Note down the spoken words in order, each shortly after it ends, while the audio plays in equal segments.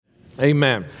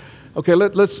Amen. Okay,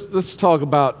 let's talk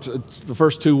about the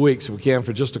first 2 weeks, if we can,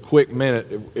 for just a quick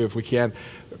minute, if we can.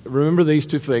 Remember these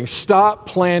two things. Stop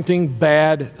planting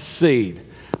bad seed.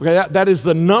 Okay, that is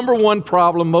the number one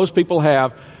problem most people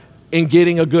have in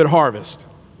getting a good harvest.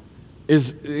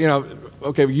 Is,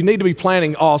 okay, you need to be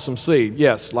planting awesome seed.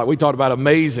 Yes, like we talked about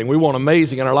amazing. We want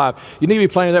amazing in our life. You need to be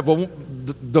planting that,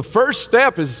 but the first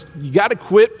step is you got to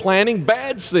quit planting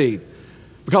bad seed.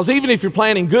 Because even if you're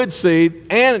planting good seed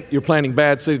and you're planting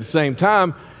bad seed at the same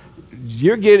time,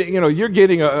 you're getting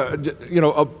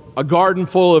a garden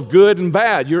full of good and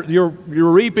bad. You're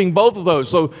reaping both of those.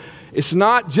 So it's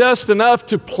not just enough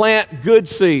to plant good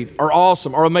seed or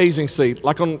awesome or amazing seed.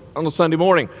 Like on a Sunday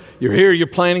morning, you're here, you're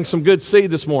planting some good seed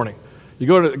this morning. You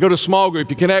go to small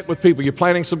group, you connect with people, you're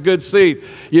planting some good seed.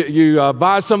 You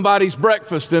buy somebody's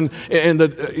breakfast in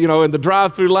the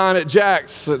drive-through line at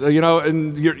Jack's,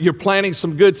 and you're planting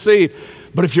some good seed.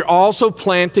 But if you're also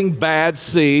planting bad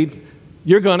seed,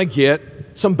 you're going to get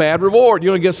some bad reward.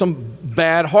 You're going to get some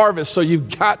bad harvest. So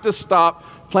you've got to stop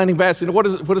planting bad seed. What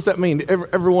does that mean?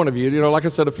 Every one of you, like I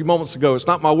said a few moments ago, it's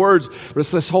not my words, but it's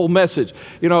this whole message.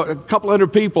 A couple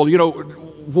hundred people,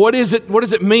 what does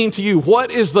it mean to you? What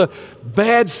is the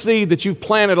bad seed that you've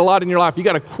planted a lot in your life? You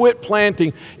got to quit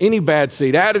planting any bad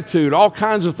seed, attitude, all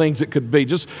kinds of things it could be.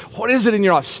 Just what is it in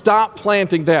your life? Stop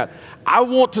planting that. I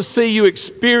want to see you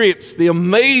experience the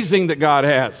amazing that God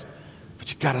has.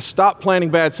 But you got to stop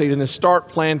planting bad seed and then start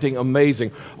planting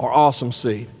amazing or awesome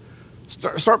seed.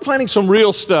 Start planting some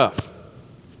real stuff.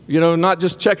 Not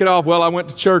just check it off, well, I went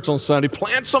to church on Sunday.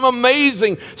 Plant some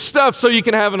amazing stuff so you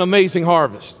can have an amazing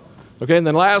harvest. Okay, and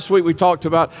then last week we talked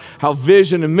about how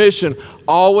vision and mission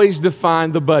always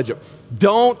define the budget.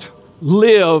 Don't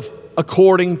live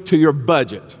according to your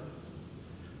budget.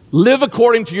 Live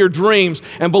according to your dreams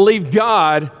and believe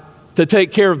God to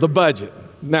take care of the budget.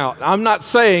 Now, I'm not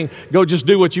saying go just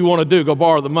do what you want to do, go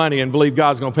borrow the money and believe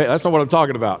God's going to pay. That's not what I'm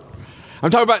talking about. I'm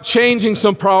talking about changing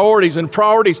some priorities, and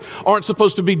priorities aren't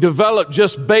supposed to be developed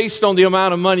just based on the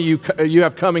amount of money you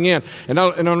have coming in. And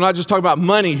I'm not just talking about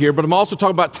money here, but I'm also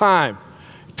talking about time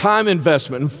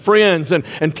investment and friends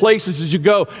and places as you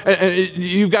go. And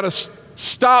you've got to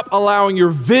stop allowing your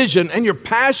vision and your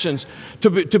passions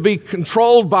to be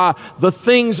controlled by the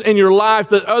things in your life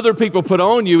that other people put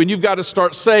on you. And you've got to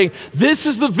start saying, this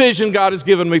is the vision God has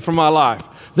given me for my life.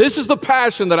 This is the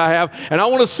passion that I have, and I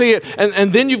want to see it.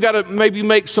 And then you've got to maybe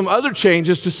make some other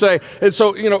changes to say, and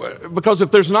so, because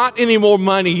if there's not any more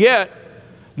money yet,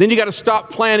 then you got to stop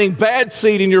planting bad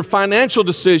seed in your financial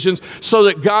decisions so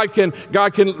that God can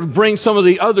bring some of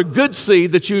the other good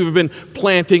seed that you've been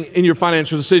planting in your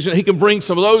financial decision. He can bring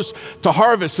some of those to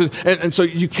harvest. And so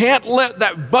you can't let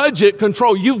that budget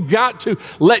control. You've got to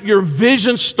let your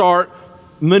vision start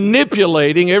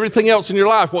manipulating everything else in your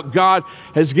life, what God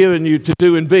has given you to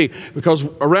do and be. Because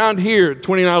around here at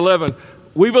 2911,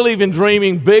 we believe in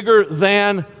dreaming bigger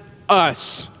than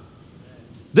us.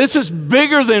 This is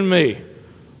bigger than me.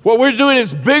 What we're doing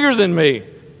is bigger than me.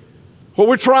 What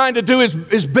we're trying to do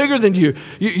is bigger than you.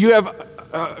 You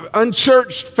have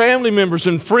unchurched family members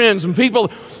and friends and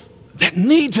people that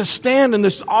need to stand in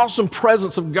this awesome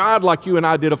presence of God like you and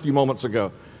I did a few moments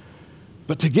ago.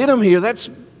 But to get them here, that's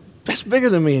bigger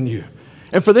than me and you.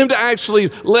 And for them to actually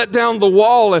let down the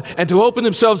wall and to open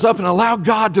themselves up and allow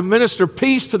God to minister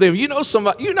peace to them. You know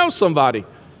somebody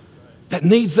that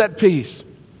needs that peace.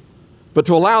 But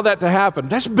to allow that to happen,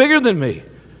 that's bigger than me.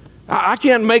 I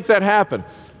can't make that happen.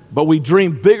 But we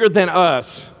dream bigger than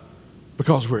us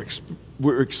because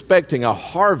we're expecting a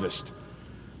harvest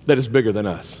that is bigger than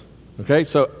us. Okay?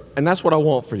 And that's what I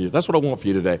want for you. That's what I want for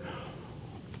you today.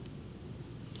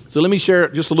 So let me share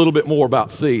just a little bit more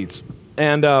about seeds.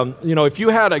 And if you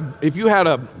had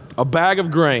a bag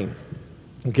of grain,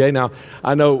 okay. Now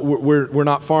I know we're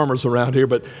not farmers around here,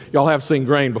 but y'all have seen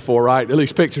grain before, right? At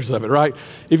least pictures of it, right?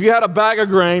 If you had a bag of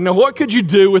grain, now what could you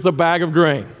do with a bag of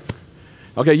grain?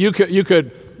 Okay, you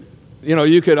could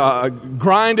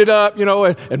grind it up,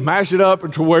 and mash it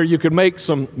up to where you could make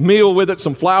some meal with it,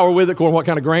 some flour with it, according to what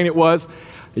kind of grain it was.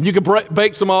 And you could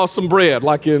bake some awesome bread,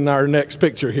 like in our next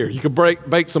picture here. You could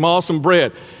bake some awesome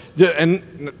bread.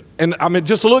 And I mean,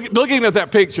 just looking at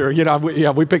that picture,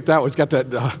 we picked that one. It's got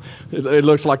that, it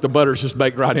looks like the butter's just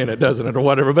baked right in it, doesn't it, or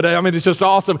whatever. But I mean, it's just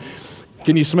awesome.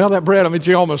 Can you smell that bread? I mean,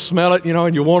 you almost smell it,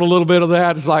 and you want a little bit of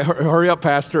that. It's like, hurry up,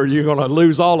 Pastor, or you're going to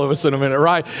lose all of us in a minute,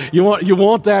 right? You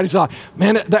want that. It's like,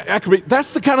 man,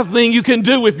 that's the kind of thing you can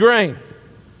do with grain.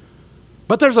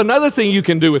 But there's another thing you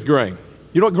can do with grain.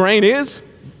 You know what grain is?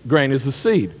 Grain is the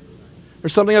seed.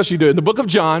 There's something else you do. In the book of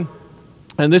John,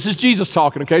 and this is Jesus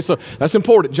talking, okay, so that's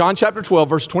important. John chapter 12,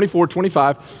 verse 24,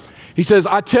 25. He says,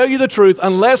 I tell you the truth,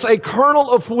 unless a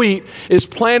kernel of wheat is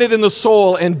planted in the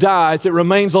soil and dies, it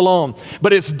remains alone.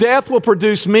 But its death will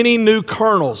produce many new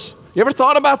kernels. You ever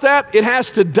thought about that? It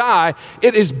has to die.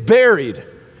 It is buried.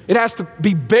 It has to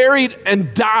be buried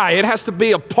and die. It has to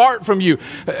be apart from you.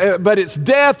 But its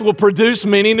death will produce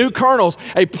many new kernels,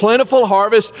 a plentiful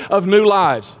harvest of new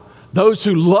lives. Those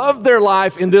who love their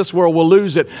life in this world will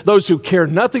lose it. Those who care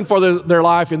nothing for their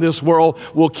life in this world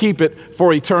will keep it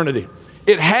for eternity.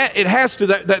 It has to,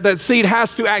 that seed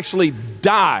has to actually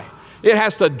die. It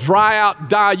has to dry out,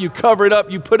 die. You cover it up,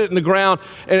 you put it in the ground,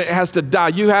 and it has to die.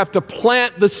 You have to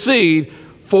plant the seed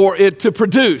for it to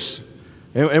produce.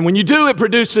 And when you do, it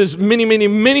produces many, many,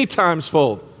 many times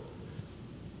fold.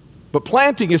 But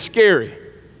planting is scary.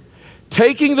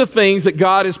 Taking the things that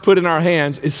God has put in our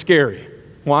hands is scary.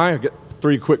 Why? I've got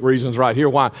 3 quick reasons right here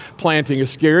why planting is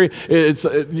scary.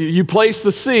 You place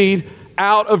the seed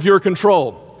out of your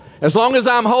control. As long as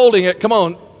I'm holding it, come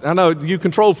on, I know you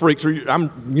control freaks,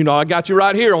 I got you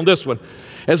right here on this one.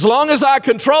 As long as I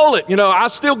control it, I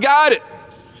still got it.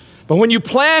 But when you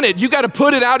plant it, you got to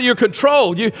put it out of your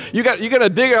control. You got to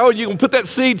dig it. You can put that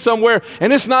seed somewhere,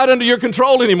 and it's not under your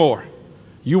control anymore.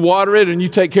 You water it and you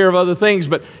take care of other things,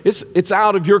 but it's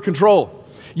out of your control.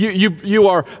 You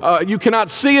cannot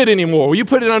see it anymore. When you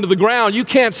put it under the ground, you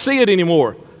can't see it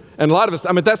anymore. And a lot of us,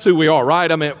 that's who we are,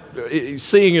 right?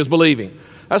 Seeing is believing.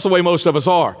 That's the way most of us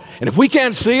are. And if we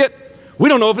can't see it, we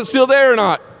don't know if it's still there or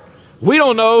not. We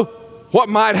don't know what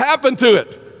might happen to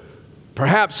it.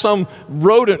 Perhaps some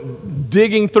rodent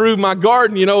digging through my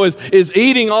garden, is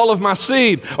eating all of my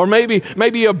seed. Or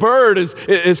maybe a bird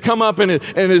is come up and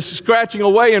is scratching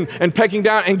away and pecking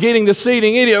down and getting the seed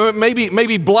and eating it.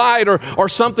 Maybe blight or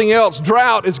something else,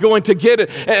 drought is going to get it.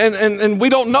 And we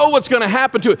don't know what's going to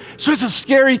happen to it. So it's a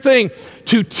scary thing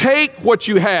to take what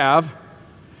you have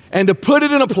and to put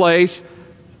it in a place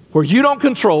where you don't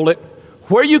control it,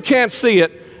 where you can't see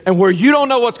it, and where you don't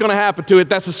know what's going to happen to it.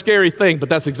 That's a scary thing, but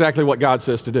that's exactly what God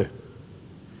says to do.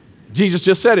 Jesus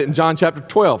just said it in John chapter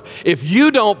 12. If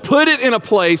you don't put it in a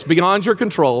place beyond your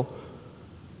control,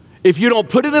 if you don't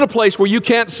put it in a place where you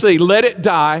can't see, let it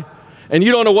die, and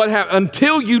you don't know what happens,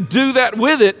 until you do that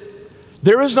with it,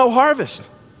 there is no harvest.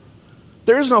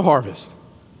 There is no harvest.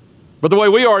 But the way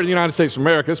we are in the United States of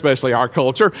America, especially our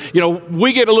culture,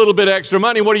 we get a little bit extra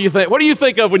money. What do you think? What do you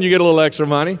think of when you get a little extra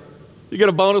money? You get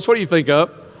a bonus. What do you think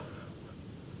of?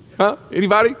 Huh?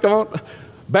 Anybody? Come on.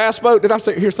 Bass boat. Did I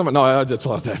say? Here's something. No, I just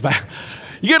love that.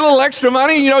 You get a little extra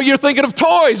money, you're thinking of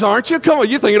toys, aren't you? Come on,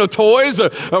 you're thinking of toys.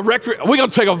 We're going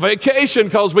to take a vacation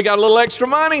because we got a little extra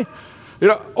money.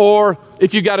 Or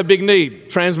if you got a big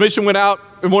need. Transmission went out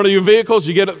in one of your vehicles,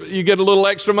 you get a little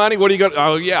extra money. What do you got?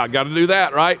 Oh, yeah, I got to do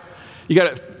that, right? You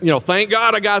got to, thank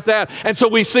God I got that. And so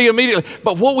we see immediately.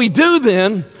 But what we do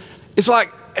then, it's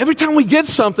like every time we get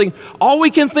something, all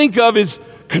we can think of is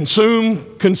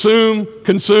consume, consume,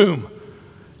 consume.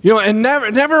 And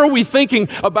never are we thinking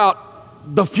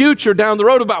about the future down the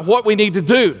road, about what we need to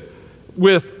do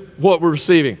with what we're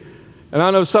receiving. And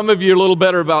I know some of you are a little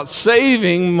better about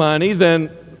saving money than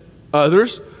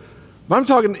others, but I'm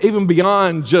talking even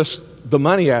beyond just the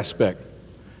money aspect.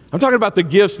 I'm talking about the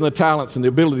gifts and the talents and the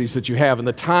abilities that you have and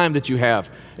the time that you have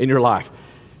in your life.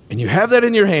 And you have that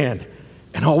in your hand,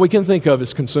 and all we can think of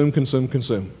is consume, consume,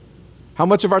 consume. How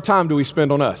much of our time do we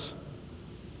spend on us?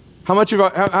 How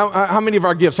many of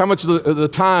our gifts, how much of the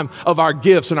time of our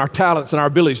gifts and our talents and our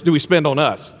abilities do we spend on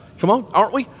us? Come on,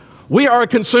 aren't we? We are a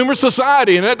consumer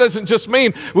society, and that doesn't just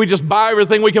mean we just buy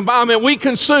everything we can buy. We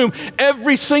consume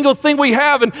every single thing we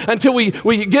have until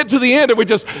we get to the end, and we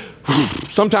just,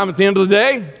 sometime at the end of the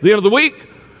day, the end of the week,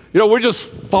 we're just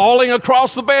falling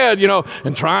across the bed,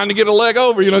 and trying to get a leg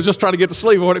over, just trying to get to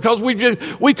sleep, because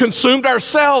we consumed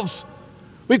ourselves.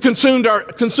 We've consumed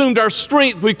our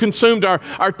strength. We've consumed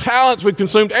our talents. We've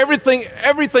consumed everything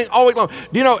all week long.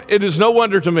 It is no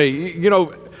wonder to me.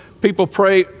 People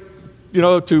pray,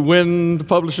 to win the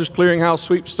Publishers Clearinghouse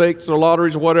sweepstakes or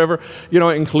lotteries or whatever,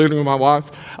 including my wife.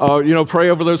 Pray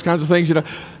over those kinds of things,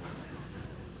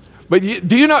 But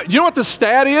do you know what the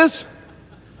stat is?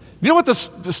 You know what the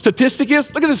statistic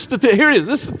is? Look at this statistic. Here it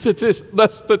is. The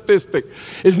statistic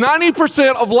is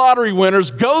 90% of lottery winners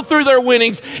go through their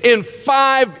winnings in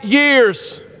 5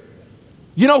 years.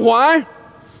 You know why?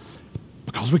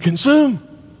 Because we consume.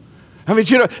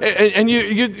 And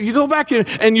you go back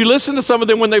and you listen to some of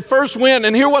them when they first win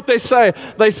and hear what they say.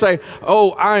 They say,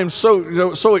 "Oh, I am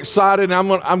so excited. And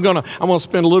I'm gonna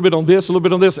spend a little bit on this,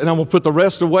 and I'm gonna put the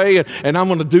rest away, and I'm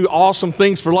gonna do awesome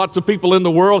things for lots of people in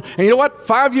the world." And you know what?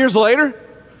 5 years later,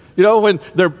 when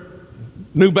their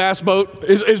new bass boat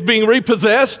is being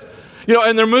repossessed,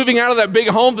 And they're moving out of that big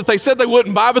home that they said they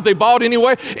wouldn't buy, but they bought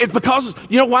anyway. It's because,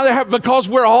 why because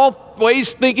we're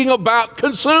always thinking about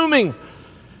consuming.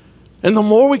 And the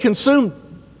more we consume,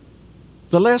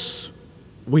 the less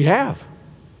we have.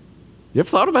 You ever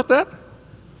thought about that?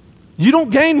 You don't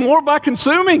gain more by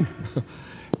consuming.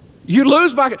 You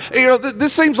lose by,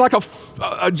 this seems like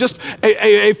just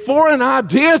a foreign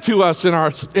idea to us in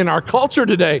our culture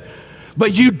today.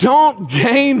 But you don't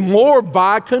gain more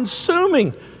by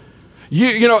consuming.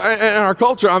 In our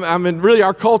culture, really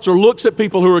our culture looks at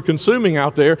people who are consuming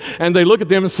out there, and they look at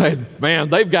them and say, man,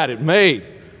 they've got it made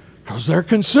because they're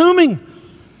consuming.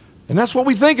 And that's what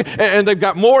we think. And they've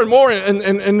got more and more,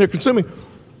 and they're consuming.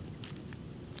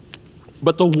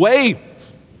 But the way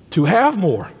to have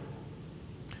more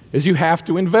is you have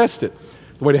to invest it.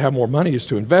 The way to have more money is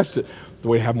to invest it. The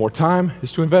way to have more time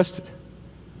is to invest it.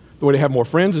 The way to have more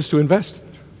friends is to invest it.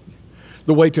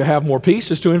 The way to have more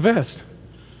peace is to invest.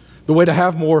 The way to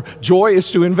have more joy is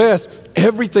to invest.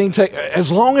 Everything, as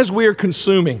long as we are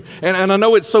consuming. And I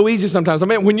know it's so easy sometimes.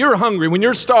 When you're hungry, when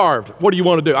you're starved, what do you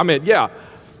want to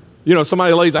do?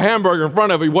 Somebody lays a hamburger in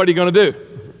front of you, what are you going to do?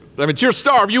 You're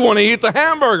starved, you want to eat the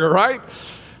hamburger, right?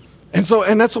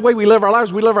 And that's the way we live our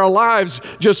lives. We live our lives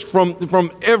just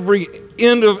from every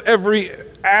end of every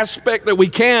aspect that we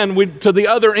can to the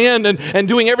other end and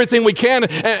doing everything we can.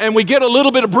 And we get a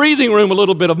little bit of breathing room, a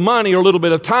little bit of money, or a little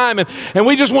bit of time. And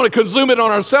we just want to consume it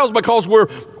on ourselves because we're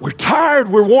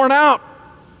tired, we're worn out,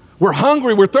 we're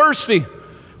hungry, we're thirsty.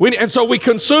 And so we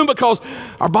consume because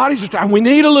our bodies are tired. We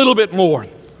need a little bit more.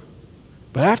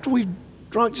 But after we've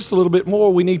drunk just a little bit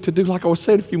more, we need to do like I was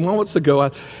saying a few moments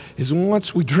ago, is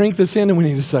once we drink this in, and we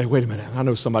need to say, wait a minute, I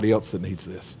know somebody else that needs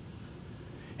this.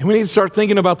 And we need to start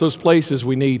thinking about those places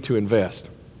we need to invest.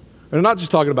 And I'm not just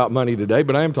talking about money today,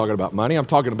 but I am talking about money. I'm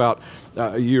talking about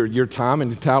your time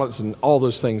and your talents and all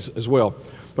those things as well.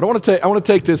 But I want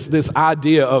to take this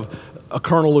idea of a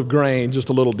kernel of grain just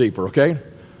a little deeper, okay? And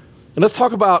let's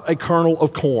talk about a kernel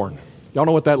of corn. Y'all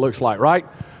know what that looks like, right?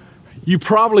 You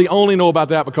probably only know about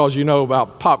that because you know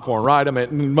about popcorn, right?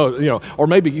 Or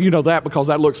maybe you know that because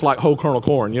that looks like whole kernel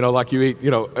corn, like you eat,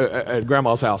 at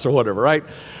grandma's house or whatever, right?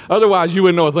 Otherwise, you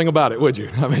wouldn't know a thing about it, would you?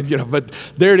 But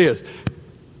there it is.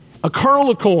 A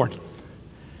kernel of corn.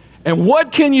 And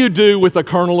what can you do with a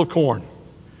kernel of corn?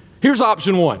 Here's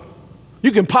option one.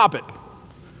 You can pop it.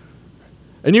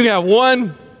 And you can have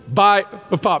one bite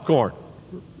of popcorn.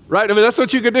 Right? That's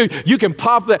what you can do. You can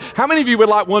pop that. How many of you would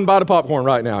like one bite of popcorn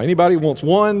right now? Anybody wants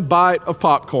one bite of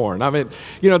popcorn?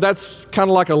 That's kind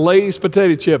of like a Lay's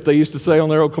potato chip they used to say on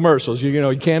their old commercials.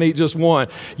 You can't eat just one.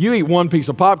 You eat one piece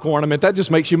of popcorn, that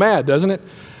just makes you mad, doesn't it?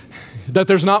 That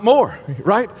there's not more,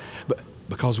 right? But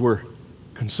because we're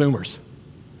consumers.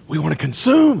 We want to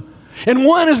consume. And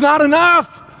one is not enough.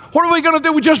 What are we going to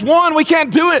do with just one? We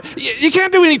can't do it. You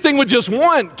can't do anything with just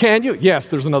one, can you? Yes,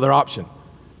 there's another option.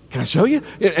 Can I show you?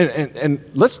 And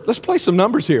let's play some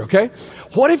numbers here, okay?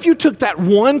 What if you took that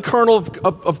one kernel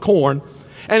of corn,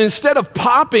 and instead of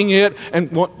popping it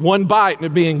and one bite and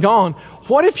it being gone,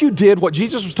 what if you did what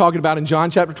Jesus was talking about in John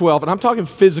chapter 12, and I'm talking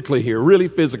physically here, really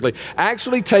physically,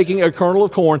 actually taking a kernel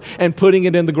of corn and putting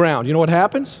it in the ground. You know what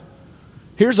happens?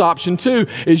 Here's option two,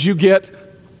 is you get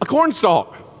a corn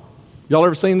stalk. Y'all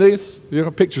ever seen these?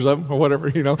 Pictures of them or whatever,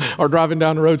 or driving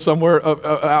down the road somewhere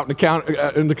out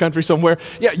in the country somewhere.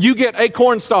 Yeah, you get a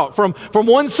corn stalk. From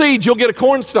one seed, you'll get a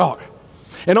corn stalk.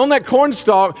 And on that corn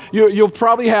stalk, you'll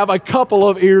probably have a couple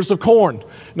of ears of corn.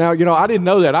 Now, I didn't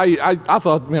know that. I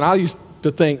thought, I used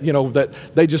to think, that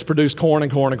they just produce corn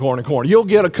and corn and corn and corn. You'll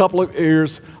get a couple of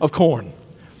ears of corn.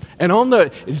 And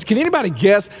can anybody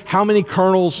guess how many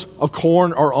kernels of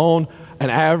corn are on an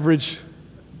average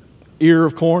ear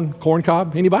of corn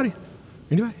cob? Anybody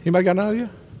got an idea?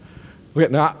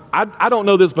 Okay, now, I don't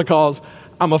know this because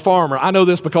I'm a farmer. I know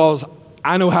this because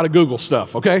I know how to Google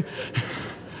stuff, okay?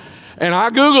 And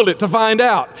I Googled it to find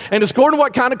out. And it's according to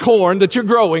what kind of corn that you're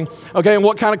growing, okay, and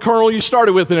what kind of kernel you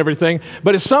started with and everything.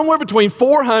 But it's somewhere between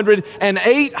 400 and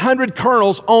 800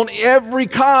 kernels on every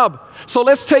cob. So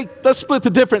let's split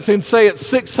the difference and say it's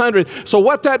 600. So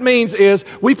what that means is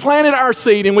we planted our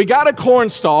seed and we got a corn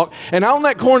stalk. And on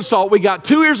that corn stalk, we got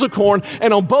 2 ears of corn.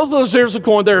 And on both of those ears of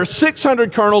corn, there are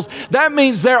 600 kernels. That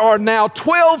means there are now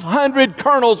 1,200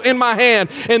 kernels in my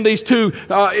hand in these 2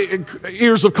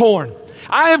 ears of corn.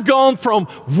 I have gone from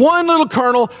one little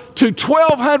kernel to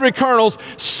 1,200 kernels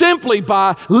simply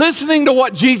by listening to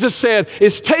what Jesus said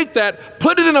is take that,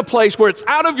 put it in a place where it's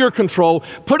out of your control,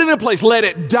 put it in a place, let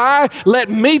it die, let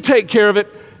me take care of it.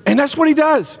 And that's what he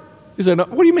does. He said,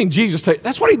 what do you mean Jesus take?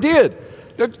 That's what he did.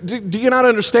 Do you not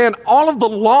understand all of the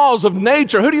laws of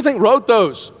nature? Who do you think wrote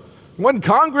those? It wasn't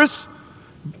Congress.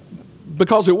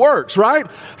 because it works, right?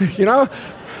 You know,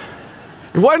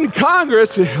 it wasn't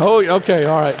Congress. Oh, okay,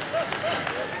 all right.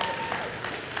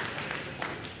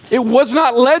 It was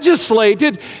not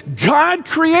legislated. God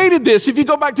created this. If you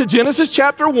go back to Genesis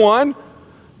chapter 1,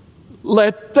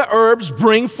 let the herbs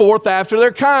bring forth after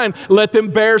their kind. Let them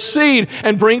bear seed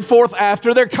and bring forth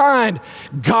after their kind.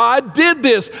 God did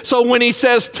this. So when he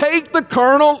says, take the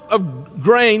kernel of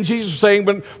grain, Jesus is saying,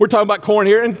 when we're talking about corn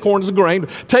here, and corn is a grain,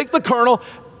 take the kernel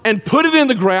and put it in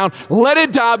the ground, let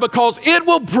it die, because it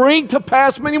will bring to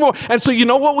pass many more. And so you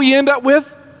know what we end up with?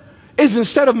 Is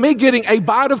instead of me getting a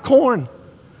bite of corn,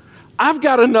 I've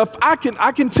got enough, I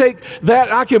can take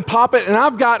that, I can pop it, and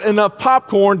I've got enough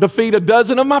popcorn to feed a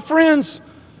dozen of my friends.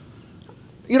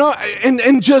 You know,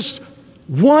 and just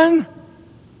one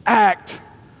act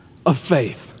of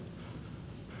faith.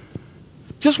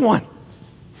 Just one.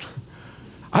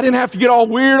 I didn't have to get all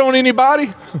weird on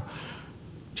anybody.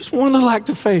 Just one little act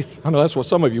of faith. I know that's what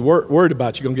some of you worried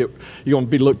about. You're going to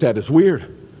be looked at as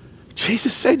weird.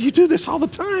 Jesus said you do this all the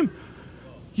time.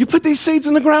 You put these seeds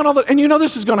in the ground, and you know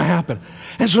this is going to happen.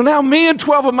 And so now me and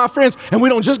 12 of my friends, and we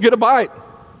don't just get a bite.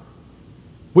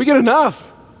 We get enough.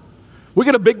 We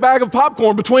get a big bag of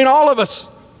popcorn between all of us.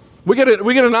 We get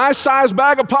a nice sized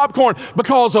bag of popcorn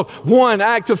because of one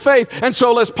act of faith. And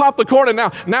so let's pop the corn,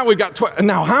 and now we've got 12. And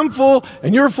now I'm full,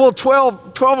 and you're full.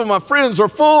 12 of my friends are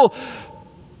full.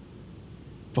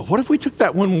 But what if we took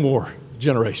that one more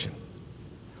generation?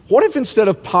 What if instead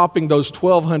of popping those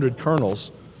 1,200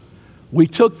 kernels, we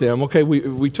took them,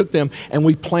 we took them and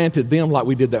we planted them like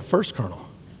we did that first kernel.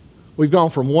 We've gone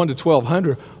from 1 to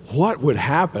 1,200. What would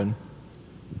happen?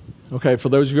 Okay, for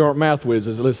those of you who aren't math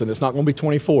whizzes, listen, it's not going to be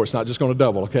 24. It's not just going to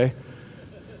double, okay?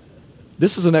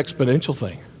 This is an exponential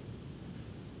thing.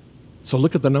 So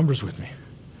look at the numbers with me.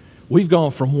 We've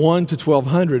gone from 1 to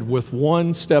 1,200 with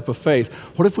one step of faith.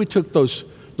 What if we took those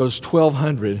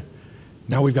 1,200,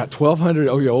 now we've got 1,200,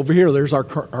 over here, there's our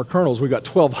kernels. We've got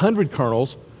 1,200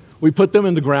 kernels. We put them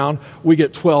in the ground, we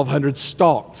get 1,200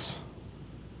 stalks.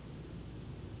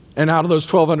 And out of those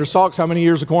 1,200 stalks, how many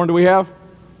ears of corn do we have?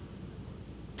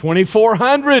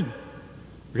 2,400.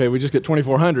 Okay, we just get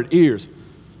 2,400 ears.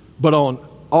 But on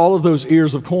all of those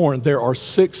ears of corn, there are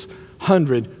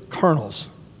 600 kernels.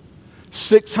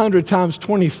 600 times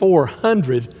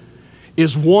 2,400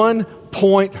 is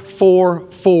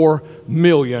 1.44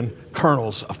 million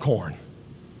kernels of corn.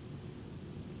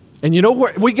 And you know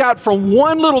where we got from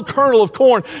one little kernel of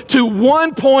corn to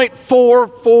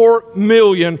 1.44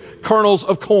 million kernels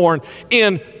of corn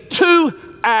in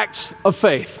 2 acts of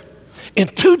faith, in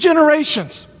 2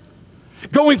 generations.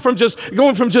 Going from just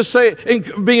saying,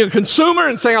 being a consumer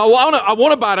and saying, I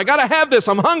want to buy it, I got to have this,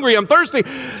 I'm hungry, I'm thirsty.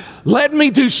 Let me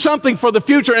do something for the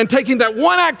future, and taking that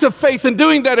one act of faith and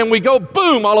doing that, and we go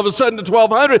boom, all of a sudden to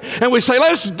 1,200, and we say,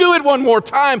 let's do it one more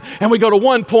time, and we go to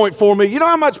 1.4 million. You know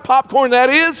how much popcorn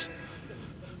that is?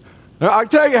 I'll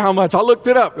tell you how much. I looked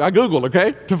it up. I Googled,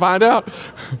 okay, to find out.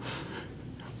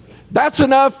 That's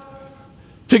enough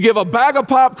to give a bag of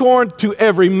popcorn to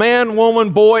every man, woman,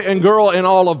 boy, and girl in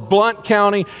all of Blount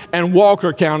County and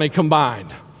Walker County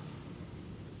combined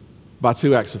by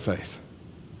 2 acts of faith.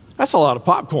 That's a lot of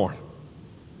popcorn.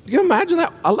 Can you imagine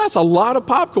that? That's a lot of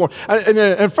popcorn.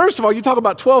 And first of all, you talk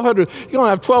about 1,200, you don't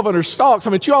have 1,200 stalks. I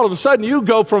mean, all of a sudden you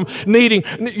go from needing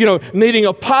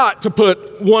a pot to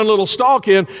put one little stalk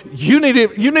in. You need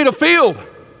a field.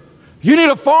 You need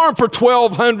a farm for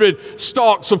 1,200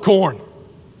 stalks of corn.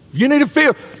 You need a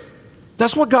field.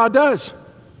 That's what God does.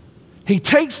 He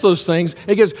takes those things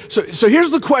and gives. So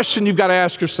here's the question you've got to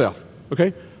ask yourself,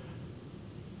 okay?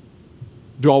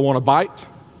 Do I want to bite?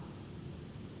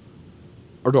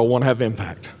 Or do I want to have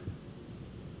impact?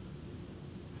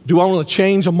 Do I want to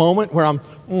change a moment where I'm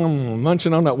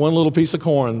munching on that one little piece of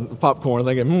popcorn,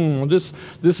 thinking, this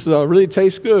really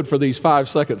tastes good for these 5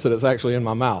 seconds that it's actually in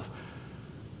my mouth?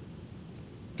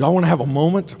 Do I want to have a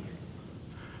moment?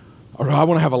 Or do I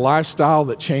want to have a lifestyle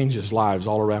that changes lives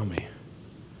all around me?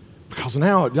 Because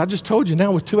now, I just told you,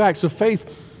 now with 2 acts of faith,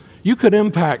 you could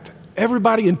impact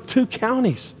everybody in 2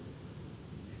 counties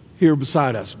here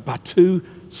beside us by 2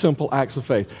 simple acts of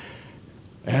faith.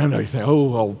 And I know you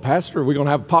think, Pastor, are we going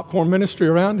to have a popcorn ministry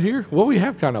around here? Well, we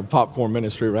have kind of a popcorn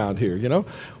ministry around here, you know.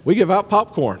 We give out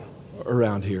popcorn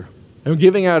around here. And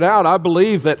giving it out, I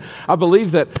believe that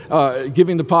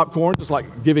giving the popcorn is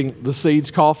like giving the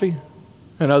seeds coffee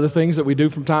and other things that we do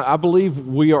from time. I believe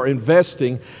we are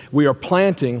investing, we are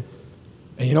planting.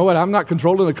 And you know what? I'm not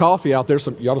controlling the coffee out there.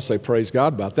 You ought to say praise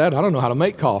God about that. I don't know how to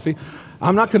make coffee.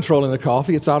 I'm not controlling the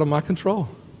coffee. It's out of my control.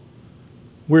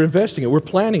 We're investing it. We're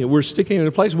planning it. We're sticking it in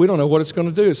a place. We don't know what it's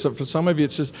going to do. So for some of you,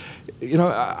 it's just,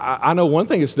 I know one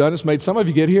thing it's done. It's made some of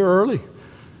you get here early.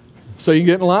 so you can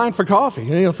get in line for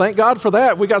coffee. Thank God for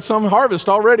that. We got some harvest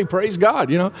already, praise God,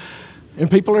 And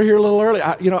people are here a little early,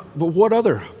 but what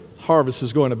other harvest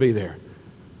is going to be there?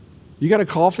 You got a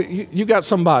coffee, you got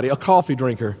somebody, a coffee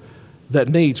drinker, that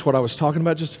needs what I was talking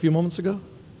about just a few moments ago?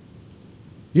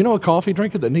 You know a coffee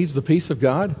drinker that needs the peace of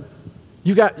God?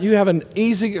 You have an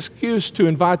easy excuse to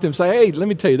invite them. Say, hey, let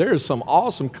me tell you, there is some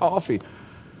awesome coffee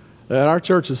that our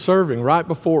church is serving right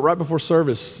before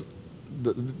service,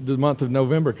 the month of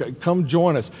November. Come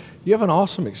join us. You have an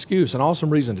awesome excuse, an awesome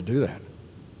reason to do that.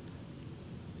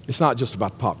 It's not just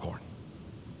about the popcorn.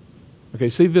 Okay,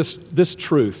 see this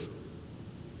truth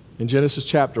in Genesis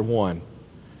chapter 1.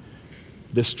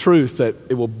 This truth that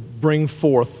it will bring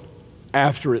forth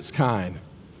after its kind.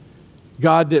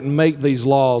 God didn't make these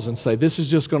laws and say, this is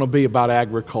just going to be about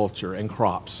agriculture and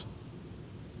crops.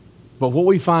 But what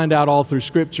we find out all through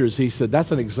Scripture is He said,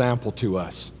 that's an example to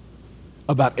us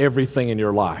about everything in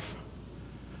your life.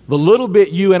 The little bit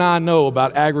you and I know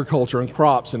about agriculture and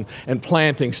crops and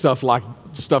planting stuff like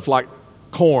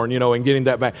corn, and getting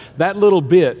that back, that little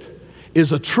bit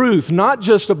is a truth, not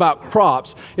just about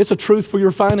crops, it's a truth for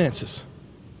your finances.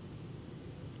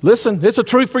 Listen, it's a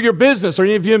truth for your business. Are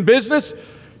any of you in business?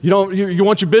 You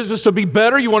want your business to be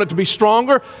better, you want it to be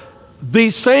stronger.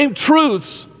 These same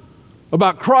truths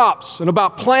about crops and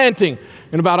about planting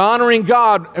and about honoring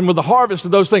God and with the harvest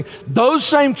of those things, those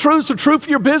same truths are true for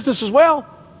your business as well.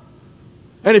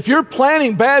 And if you're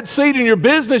planting bad seed in your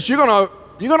business, you're going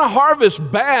to harvest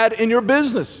bad in your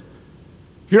business.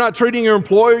 If you're not treating your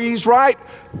employees right,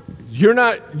 you're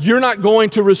not going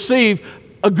to receive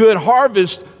a good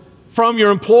harvest from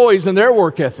your employees and their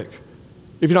work ethic.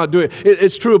 If you're not doing it.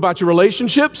 It's true about your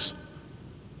relationships.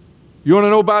 You want to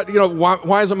know about,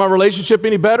 why isn't my relationship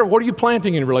any better? What are you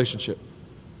planting in your relationship?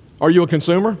 Are you a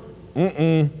consumer?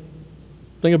 Think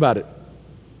about it.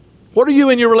 What are you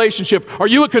in your relationship? Are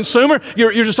you a consumer?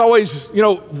 You're just always,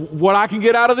 what I can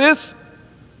get out of this?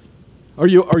 Are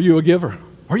you a giver?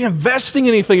 Are you investing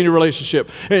anything in your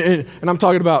relationship? And I'm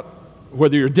talking about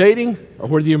whether you're dating or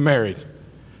whether you're married.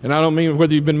 And I don't mean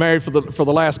whether you've been married for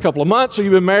the last couple of months or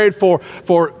you've been married for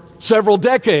several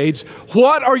decades.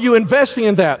 What are you investing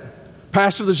in that?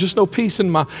 Pastor, there's just no peace in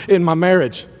my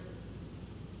marriage.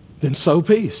 Then sow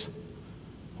peace.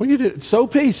 What do you do? Sow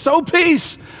peace. Sow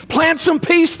peace. Plant some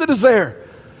peace that is there.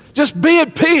 Just be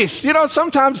at peace.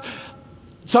 Sometimes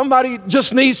somebody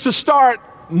just needs to start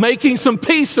making some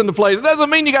peace in the place. It doesn't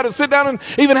mean you got to sit down and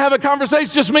even have a conversation.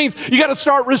 It just means you got to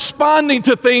start responding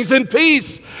to things in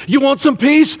peace. You want some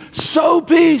peace? Sow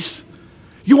peace.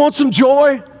 You want some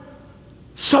joy?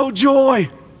 Sow joy.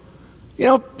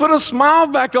 Put a smile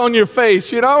back on your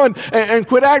face, and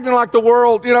quit acting like the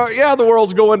world, the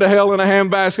world's going to hell in a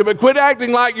handbasket, but quit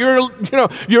acting like you're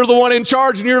the one in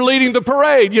charge and you're leading the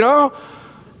parade,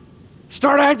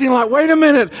 Start acting like, wait a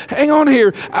minute, hang on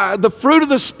here. The fruit of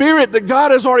the Spirit that God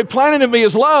has already planted in me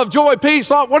is love, joy, peace.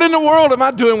 What in the world am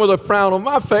I doing with a frown on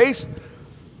my face?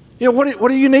 What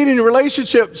do you need in your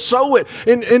relationship? Sow it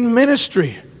in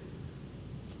ministry,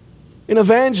 in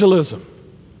evangelism.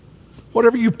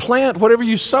 Whatever you plant, whatever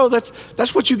you sow,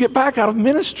 that's what you get back out of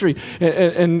ministry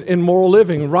and moral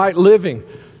living, right living,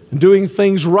 and doing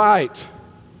things right.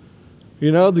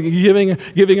 Giving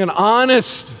an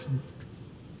honest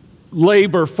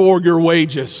labor for your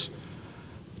wages.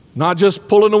 Not just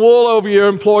pulling the wool over your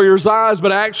employer's eyes,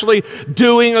 but actually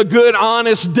doing a good,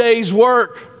 honest day's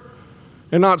work.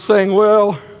 And not saying,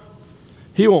 well,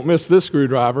 he won't miss this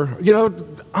screwdriver.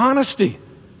 Honesty.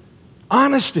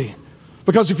 Honesty.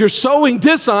 Because if you're sowing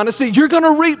dishonesty, you're going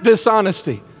to reap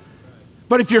dishonesty.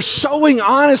 But if you're sowing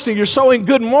honesty, you're sowing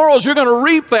good morals, you're going to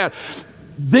reap that.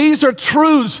 These are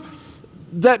truths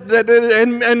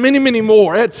and many, many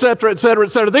more, et cetera, et cetera, et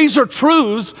cetera. These are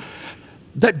truths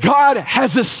that God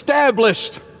has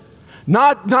established.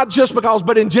 Not just because,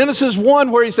 but in Genesis 1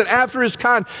 where He said, after His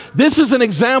kind, this is an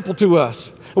example to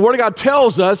us. The Word of God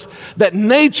tells us that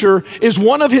nature is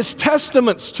one of His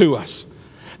testaments to us.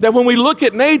 That when we look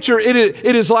at nature, it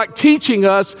is like teaching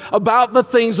us about the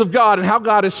things of God and how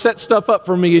God has set stuff up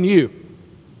for me and you.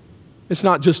 It's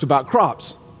not just about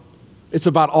crops. It's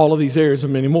about all of these areas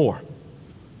and many more.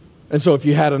 And so if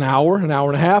you had an hour and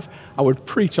a half, I would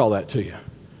preach all that to you.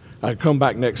 I'd come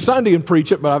back next Sunday and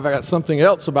preach it, but I've got something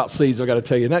else about seeds I've got to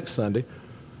tell you next Sunday.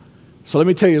 So let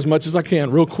me tell you as much as I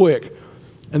can real quick,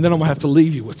 and then I'm going to have to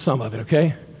leave you with some of it,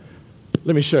 okay?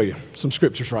 Let me show you some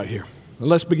scriptures right here. And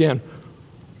let's begin.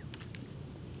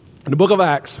 In the book of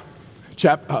Acts,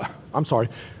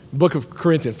 book of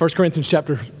Corinthians, 1 Corinthians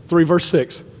chapter 3, verse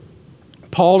 6,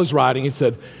 Paul is writing, he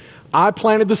said, I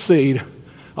planted the seed,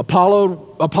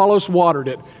 Apollos watered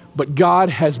it, but God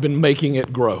has been making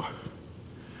it grow.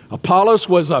 Apollos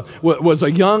was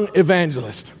a young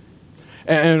evangelist.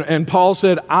 And Paul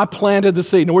said, I planted the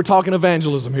seed. Now we're talking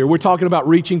evangelism here. We're talking about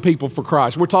reaching people for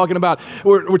Christ. We're talking about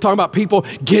people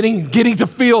getting to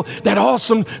feel that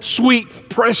awesome, sweet,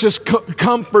 precious,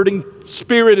 comforting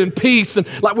spirit and peace, and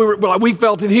like we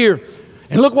felt it here.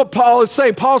 And look what Paul is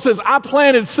saying. Paul says, I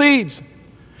planted seeds.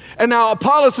 And now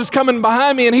Apollos is coming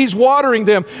behind me and he's watering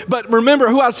them. But remember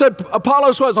who I said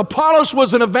Apollos was. Apollos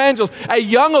was an evangelist, a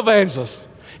young evangelist.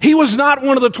 He was not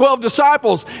one of the 12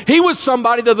 disciples. He was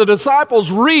somebody that the disciples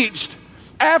reached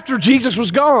after Jesus was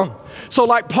gone. So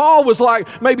like Paul was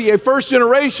like maybe a first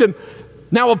generation.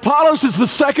 Now Apollos is the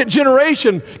second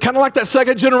generation, kind of like that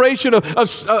second generation of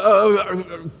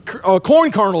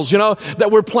corn kernels, that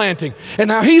we're planting. And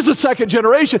now he's the second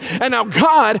generation. And now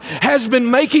God has been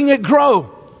making it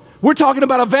grow. We're talking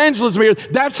about evangelism here.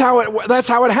 That's how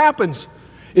it happens.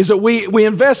 Is that we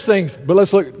invest things. But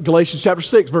let's look at Galatians chapter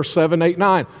 6, verse 7, 8,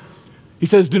 9. He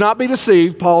says, do not be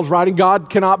deceived. Paul's writing, God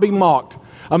cannot be mocked.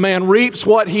 A man reaps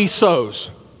what he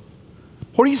sows.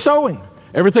 What are you sowing?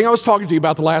 Everything I was talking to you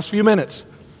about the last few minutes.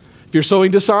 If you're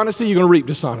sowing dishonesty, you're going to reap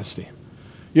dishonesty.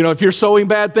 If you're sowing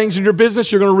bad things in your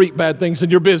business, you're going to reap bad things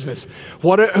in your business.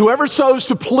 Whoever sows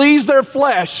to please their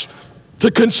flesh,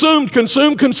 to consume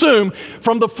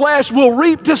from the flesh will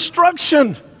reap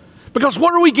destruction. Because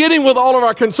what are we getting with all of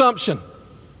our consumption?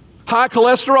 High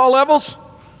cholesterol levels?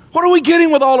 What are we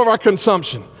getting with all of our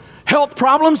consumption? Health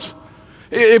problems?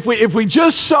 If we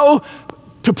just sow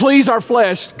to please our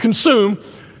flesh, consume,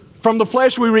 from the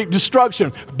flesh we reap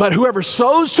destruction. But whoever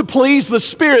sows to please the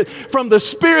Spirit, from the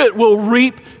Spirit will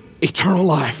reap eternal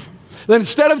life. Then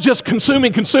instead of just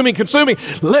consuming,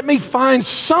 let me find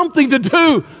something to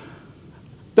do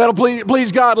that'll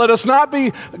please God. Let us not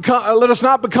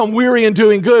become weary in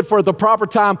doing good, for at the proper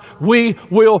time we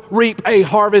will reap a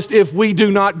harvest if we do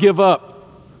not give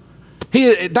up.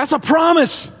 That's a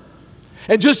promise.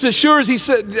 And just as sure as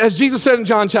as Jesus said in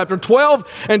John chapter 12,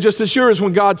 and just as sure as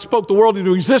when God spoke the world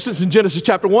into existence in Genesis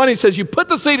chapter 1, he says, you put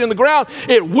the seed in the ground,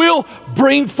 it will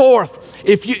bring forth.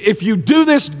 If you do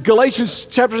this, Galatians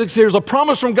chapter 6, here's a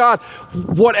promise from God.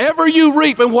 Whatever you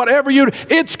reap and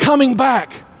it's coming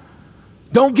back.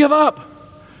 Don't give up.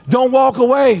 Don't walk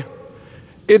away.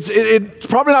 It's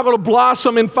probably not going to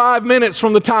blossom in 5 minutes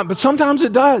from the time, but sometimes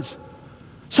it does.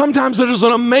 Sometimes there's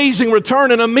an amazing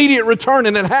return, an immediate return,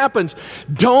 and it happens.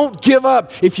 Don't give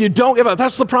up. If you don't give up,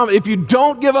 that's the promise. If you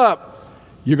don't give up,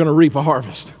 you're going to reap a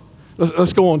harvest.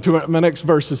 Let's go on to my next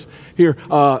verses here.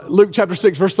 Luke chapter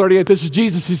 6, verse 38. This is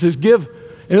Jesus. He says, give,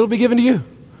 and it'll be given to you.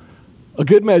 A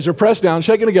good measure, pressed down,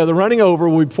 shaken together, running over,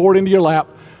 will be poured into your lap.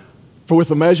 For with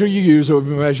the measure you use, it will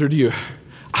be measured to you.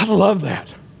 I love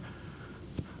that.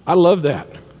 I love that.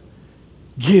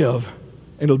 Give,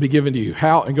 and it'll be given to you.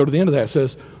 How? And go to the end of that. It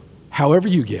says, however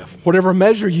you give. Whatever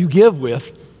measure you give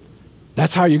with,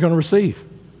 that's how you're going to receive.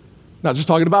 Not just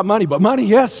talking about money, but money,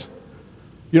 yes.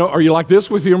 Are you like this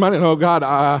with your money? No, God,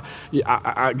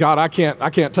 God, I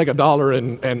can't take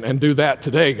 $1 and do that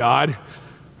today, God.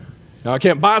 I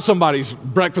can't buy somebody's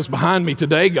breakfast behind me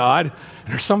today, God.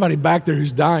 And there's somebody back there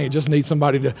who's dying and just needs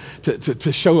somebody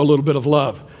to show a little bit of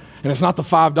love. And it's not the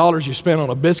 $5 you spent on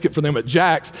a biscuit for them at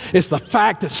Jack's. It's the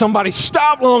fact that somebody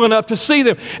stopped long enough to see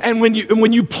them. And when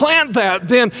you plant that,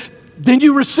 then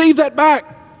you receive that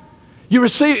back. You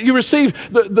receive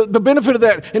the benefit of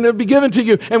that, and it'll be given to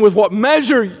you. And with what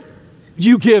measure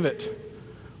you give it,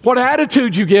 what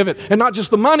attitude you give it, and not just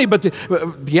the money, but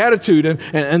the attitude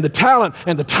and the talent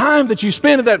and the time that you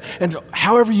spend in that, and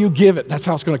however you give it, that's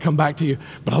how it's going to come back to you.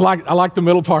 But I like the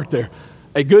middle part there.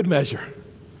 A good measure.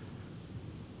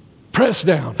 Press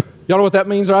down. Y'all know what that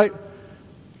means, right?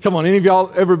 Come on, any of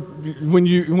y'all ever, when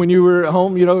you were at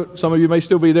home, some of you may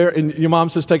still be there, and your mom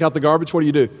says, take out the garbage, what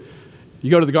do? You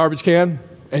go to the garbage can,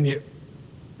 and you,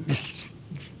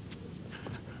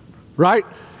 right?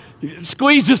 You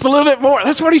squeeze just a little bit more.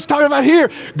 That's what he's talking about here.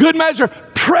 Good measure,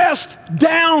 pressed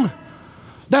down.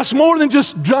 That's more than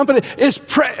just dumping it.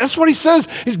 That's what he says.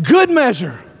 It's good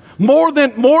measure. More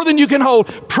than you can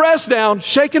hold. Press down,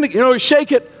 shaking it,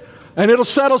 shake it, and it'll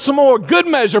settle some more. Good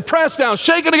measure, press down,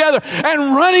 shake it together,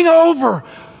 and running over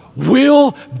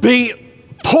will be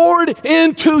poured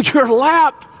into your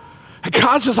lap.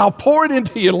 God says, I'll pour it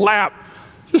into your lap.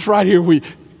 Just right here,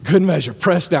 good measure,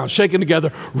 pressed down, shaken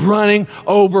together, running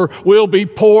over will be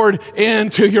poured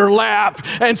into your lap.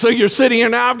 And so you're sitting here,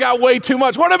 now I've got way too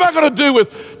much. What am I going to do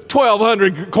with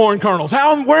 1,200 corn kernels?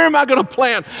 Where am I going to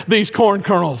plant these corn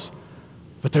kernels?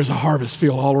 But there's a harvest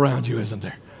field all around you, isn't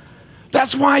there?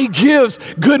 That's why he gives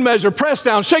good measure, pressed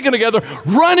down, shaken together,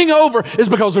 running over, is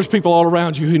because there's people all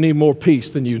around you who need more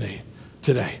peace than you need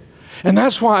today. And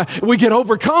that's why we get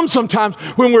overcome sometimes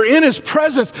when we're in His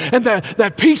presence, and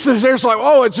that peace that's there is like,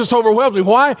 oh, it's just overwhelming.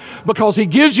 Why? Because He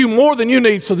gives you more than you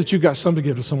need so that you've got something to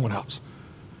give to someone else.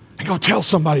 And go tell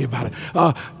somebody about it.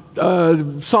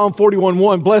 Psalm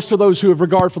 41:1, blessed are those who have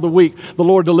regard for the weak. The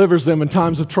Lord delivers them in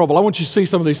times of trouble. I want you to see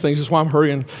some of these things. That's why I'm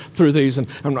hurrying through these, and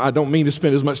I don't mean to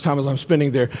spend as much time as I'm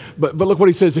spending there. But look what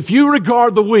He says. If you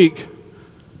regard the weak,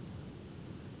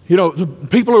 you know, the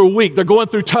people who are weak, they're going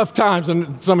through tough times,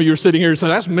 and some of you are sitting here and say,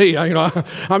 that's me.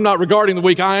 I'm not regarding the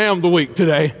weak. I am the weak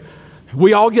today.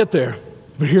 We all get there.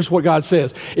 But here's what God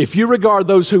says. If you regard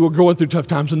those who are going through tough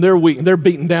times and they're weak and they're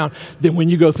beaten down, then when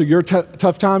you go through your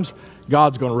tough times,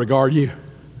 God's going to regard you.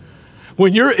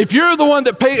 If you're the one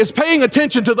that is paying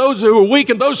attention to those who are weak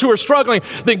and those who are struggling,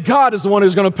 then God is the one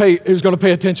who's going to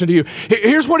pay attention to you.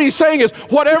 Here's what He's saying is,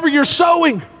 whatever you're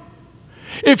sowing,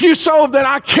 if you sow that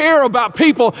I care about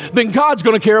people, then God's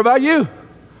going to care about you.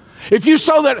 If you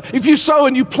sow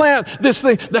and you plant this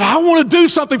thing that I want to do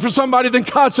something for somebody, then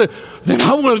God said, then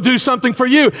I want to do something for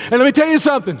you. And let me tell you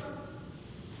something.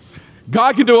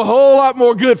 God can do a whole lot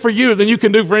more good for you than you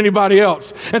can do for anybody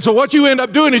else. And so what you end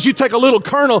up doing is you take a little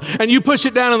kernel and you push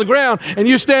it down on the ground and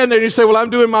you stand there and you say, well, I'm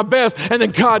doing my best. And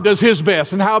then God does His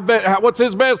best. And what's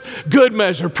His best? Good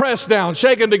measure, pressed down,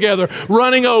 shaken together,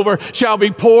 running over, shall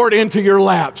be poured into your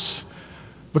laps.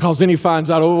 Because then He finds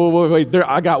out, oh, wait,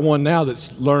 I got one now that's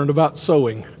learned about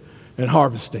sowing and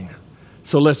harvesting.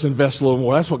 So let's invest a little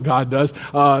more. That's what God does.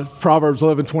 Proverbs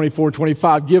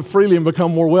 11:24-25, give freely and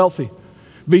become more wealthy.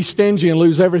 Be stingy and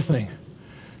lose everything.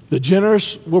 The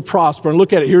generous will prosper. And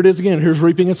look at it. Here it is again. Here's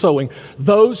reaping and sowing.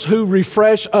 Those who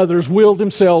refresh others will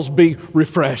themselves be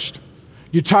refreshed.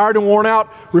 You tired and worn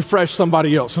out? Refresh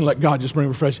somebody else and let God just bring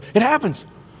refresh. It happens.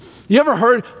 You ever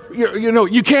heard,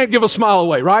 you can't give a smile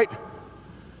away, right?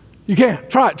 You can't.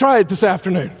 Try it this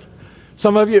afternoon.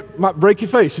 Some of you might break your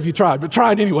face if you tried, but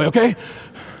try it anyway, okay?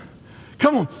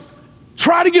 Come on.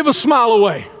 Try to give a smile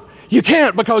away. You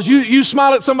can't, because you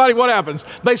smile at somebody, what happens?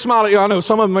 They smile at you. I know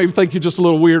some of them may think you're just a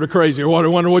little weird or crazy or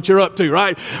wonder what you're up to,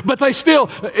 right? But they still,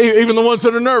 even the ones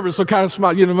that are nervous, will kind of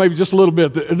smile, maybe just a little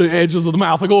bit. The edges of the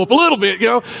mouth will go up a little bit,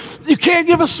 You can't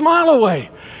give a smile away.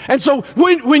 And so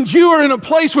when you are in a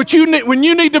place when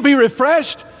you need to be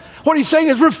refreshed, what He's saying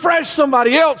is refresh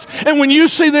somebody else. And when you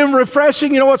see them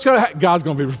refreshing, you know what's going to happen? God's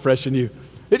going to be refreshing you.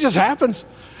 It just happens.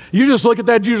 You just look at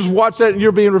that, you just watch that, and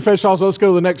you're being refreshed also. Let's go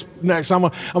to the next. I'm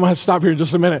going to have to stop here in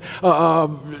just a minute.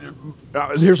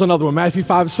 Here's another one, Matthew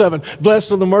 5:7.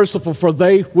 Blessed are the merciful, for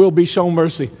they will be shown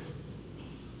mercy.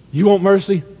 You want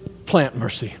mercy? Plant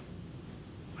mercy.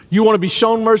 You want to be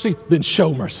shown mercy? Then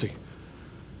show mercy.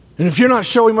 And if you're not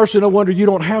showing mercy, no wonder you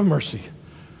don't have mercy.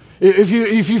 If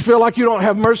you feel like you don't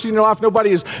have mercy in your life, nobody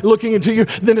is looking into you,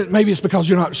 then maybe it's because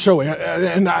you're not showing.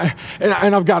 And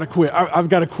I've got to quit. I've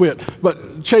got to quit.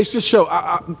 But Chase, just show.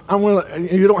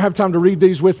 You don't have time to read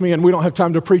these with me, and we don't have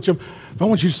time to preach them. But I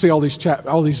want you to see all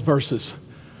these verses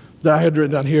that I had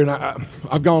written down here, and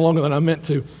I've gone longer than I meant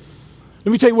to.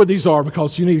 Let me tell you what these are,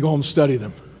 because you need to go home and study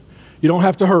them. You don't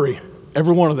have to hurry.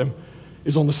 Every one of them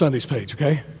is on the Sundays page,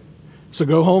 okay? So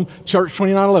go home,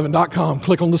 church2911.com,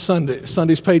 click on the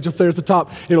Sundays page up there at the top.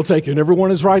 It'll take you, and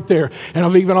everyone is right there. And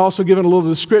I've even also given a little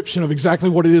description of exactly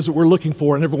what it is that we're looking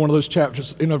for in every one of those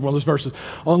chapters, in every one of those verses.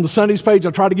 On the Sundays page, I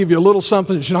try to give you a little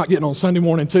something that you're not getting on Sunday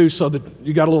morning too, so that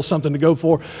you got a little something to go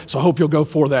for. So I hope you'll go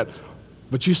for that.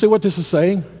 But you see what this is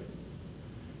saying?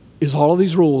 Is all of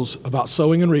these rules about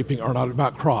sowing and reaping are not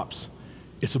about crops.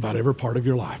 It's about every part of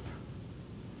your life.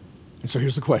 And so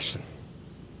here's the question.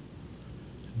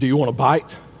 Do you want to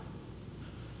bite,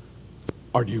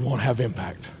 or do you want to have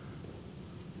impact?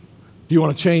 Do you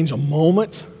want to change a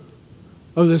moment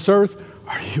of this earth,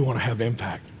 or do you want to have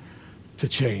impact to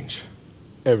change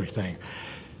everything?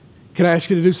 Can I ask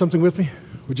you to do something with me?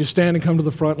 Would you stand and come to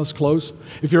the front? Let's close.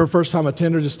 If you're a first-time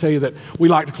attender, just tell you that we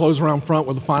like to close around front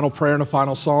with a final prayer and a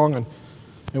final song,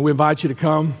 and we invite you to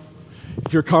come.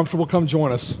 If you're comfortable, come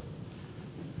join us.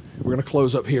 We're going to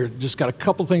close up here. Just got a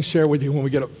couple things to share with you. When we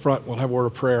get up front, we'll have a word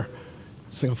of prayer,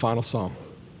 sing a final song.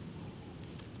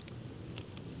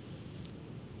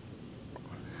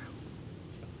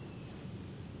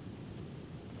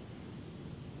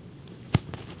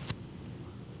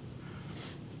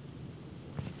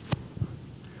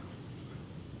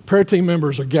 Prayer team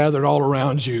members are gathered all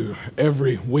around you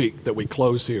every week that we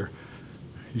close here.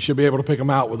 You should be able to pick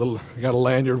them out you got a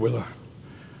lanyard with a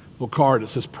little card that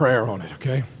says prayer on it,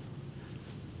 okay?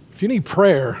 If you need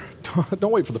prayer,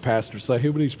 don't wait for the pastor to say,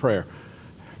 who needs prayer?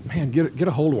 Man, get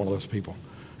a hold of one of those people.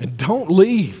 And don't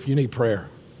leave if you need prayer,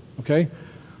 okay?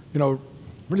 It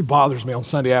really bothers me on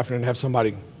Sunday afternoon to have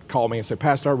somebody call me and say,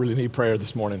 Pastor, I really need prayer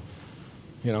this morning.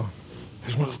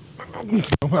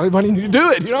 Why didn't you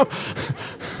do it,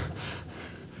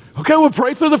 Okay, we'll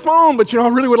pray through the phone, but, I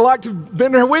really would have liked to have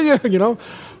been there with you, Let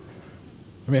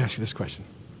me ask you this question.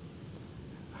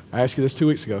 I asked you this 2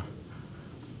 weeks ago.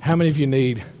 How many of you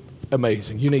need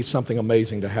amazing? You need something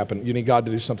amazing to happen. You need God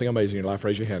to do something amazing in your life.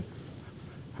 Raise your hand.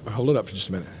 Hold it up for just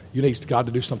a minute. You need God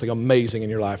to do something amazing in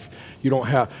your life. You don't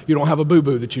have a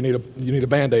boo-boo that you need a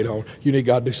Band-Aid on. You need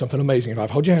God to do something amazing in your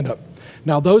life. Hold your hand up.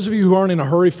 Now, those of you who aren't in a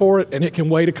hurry for it and it can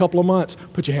wait a couple of months,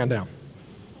 put your hand down.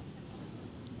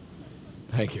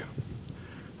 Thank you.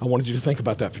 I wanted you to think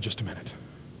about that for just a minute.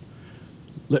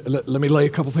 Let me lay a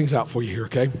couple things out for you here,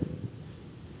 okay?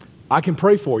 I can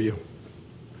pray for you,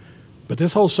 but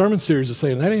this whole sermon series is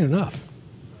saying that ain't enough.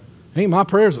 It ain't my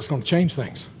prayers that's going to change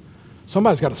things.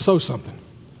 Somebody's got to sow something.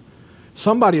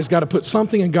 Somebody has got to put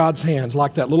something in God's hands,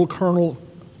 like that little kernel,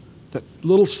 that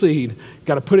little seed,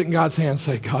 got to put it in God's hands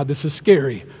and say, God, this is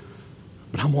scary,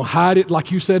 but I'm going to hide it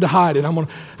like you said to hide it. I'm going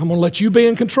to let you be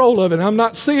in control of it. I'm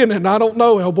not seeing it, and I don't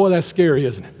know. Oh, boy, that's scary,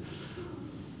 isn't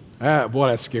it? Boy,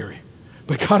 that's scary.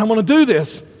 But God, I'm going to do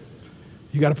this.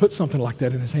 You got to put something like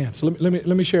that in his hands. So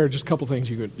let me share just a couple things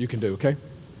you can do, okay?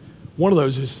 One of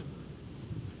those is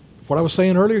what I was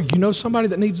saying earlier. You know somebody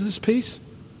that needs this peace?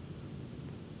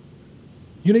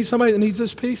 You need somebody that needs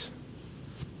this peace?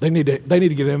 They need to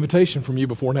get an invitation from you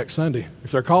before next Sunday.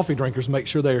 If they're coffee drinkers, make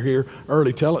sure they're here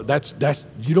early. Tell it that's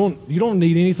you don't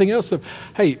need anything else.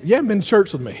 Hey, you haven't been to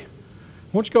church with me.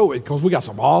 Why don't you go, because we got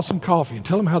some awesome coffee, and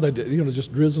tell them how they did,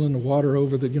 just drizzling the water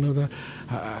over the,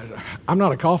 I'm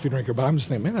not a coffee drinker, but I'm just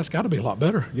thinking, man, that's got to be a lot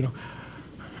better,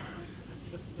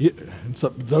 And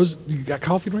so you got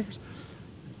coffee drinkers?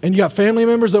 And you got family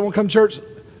members that won't come to church?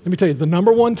 Let me tell you, the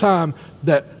number one time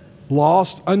that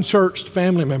lost, unchurched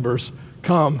family members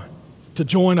come to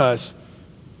join us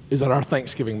is at our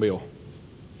Thanksgiving meal,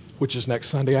 which is next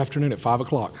Sunday afternoon at 5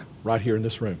 o'clock, right here in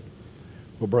this room.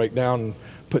 We'll break down and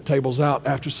put tables out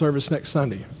after service next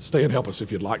Sunday. Stay and help us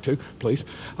if you'd like to, please.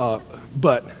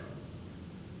 But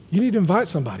you need to invite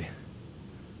somebody.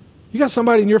 You got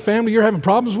somebody in your family you're having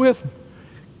problems with?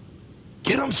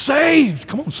 Get them saved.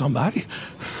 Come on, somebody.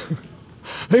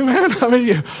 Amen. I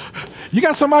mean, you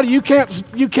got somebody you can't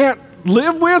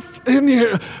live with, and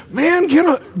get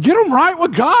them right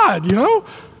with God,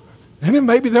 And then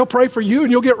maybe they'll pray for you,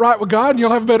 and you'll get right with God, and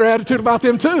you'll have a better attitude about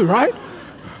them too, right?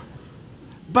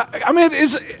 But, I mean,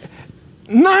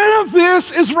 none of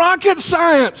this is rocket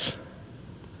science.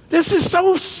 This is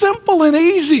so simple and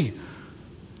easy.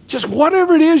 Just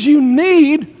whatever it is you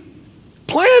need,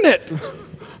 plan it.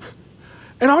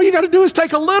 And all you got to do is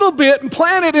take a little bit and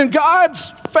plant it in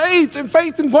God's faith and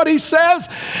faith in what He says.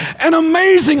 An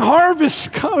amazing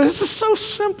harvest comes. This is so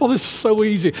simple. This is so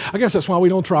easy. I guess that's why we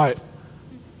don't try it.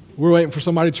 We're waiting for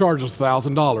somebody to charge us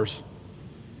 $1,000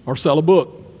 or sell a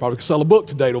book. Probably could sell a book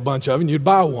today to a bunch of them, and you'd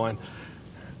buy one.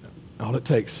 All it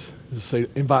takes is to say,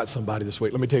 invite somebody this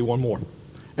week. Let me tell you one more.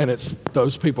 And it's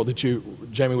those people that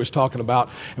Jamie was talking about,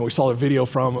 and we saw a video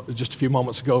from just a few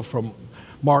moments ago from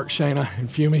Mark, Shana, and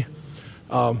Fumi.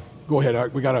 Go ahead,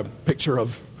 Eric. We got a picture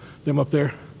of them up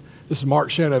there. This is Mark,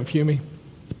 Shana, and Fumi.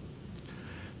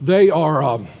 They are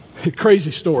a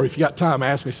crazy story. If you got time,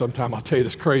 ask me sometime. I'll tell you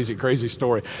this crazy, crazy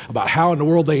story about how in the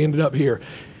world they ended up here.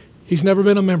 He's never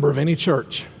been a member of any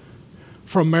church.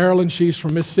 From Maryland, she's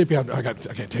from Mississippi. I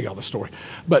can't tell you all the story.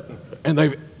 And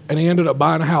he ended up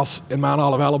buying a house in Mount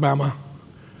Olive, Alabama.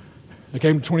 They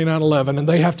came to 2911, and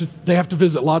they have to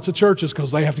visit lots of churches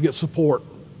because they have to get support.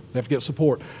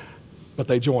 But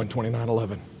they joined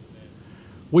 2911.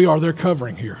 We are their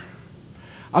covering here.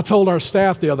 I told our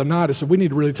staff the other night, I said, we need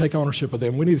to really take ownership of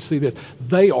them. We need to see this.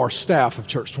 They are staff of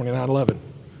Church 2911.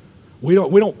 We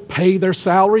don't pay their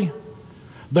salary.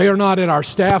 They are not at our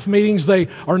staff meetings. They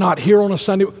are not here on a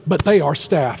Sunday, but they are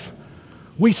staff.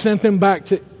 We sent them back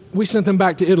to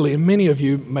Italy, and many of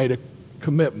you made a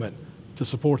commitment to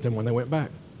support them when they went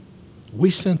back.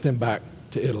 We sent them back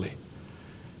to Italy.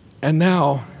 And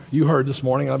now, you heard this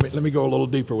morning, let me go a little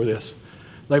deeper with this.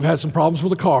 They've had some problems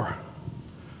with a car.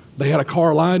 They had a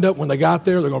car lined up when they got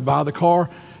there. They're going to buy the car.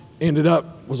 Ended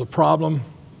up, was a problem.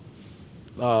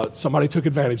 Somebody took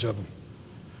advantage of them.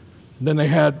 Then they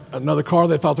had another car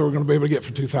they thought they were going to be able to get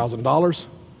for $2,000.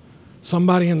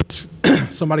 Somebody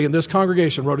in this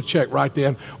congregation wrote a check right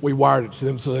then. We wired it to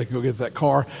them so they could go get that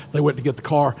car. They went to get the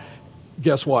car.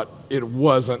 Guess what? It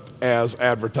wasn't as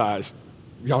advertised.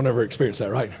 Y'all never experienced that,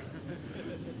 right?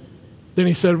 Then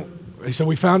he said,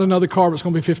 we found another car, but it's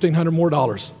going to be $1,500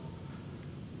 more.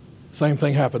 Same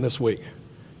thing happened this week.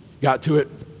 Got to it,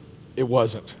 it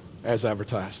wasn't as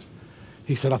advertised.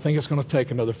 He said, I think it's going to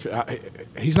take another,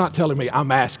 he's not telling me,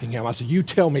 I'm asking him. I said, you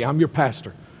tell me, I'm your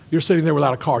pastor. You're sitting there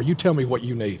without a car. You tell me what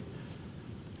you need.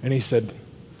 And he said,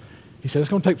 it's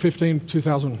going to take $1,500,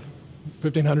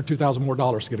 $2,000 more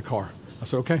dollars to get a car. I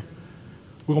said, okay.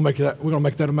 We're going to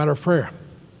make that a matter of prayer.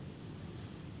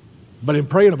 But in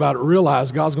praying about it,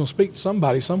 realize God's going to speak to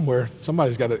somebody somewhere.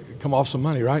 Somebody's got to come off some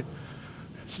money, right?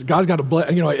 So God's got to bless,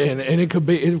 and it could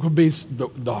be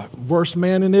the worst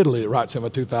man in Italy that writes him a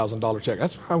 $2,000 check.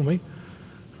 That's fine with me.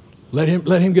 Let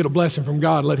him get a blessing from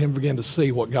God. Let him begin to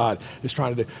see what God is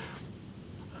trying to do.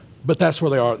 But that's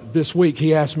where they are. This week,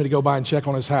 he asked me to go by and check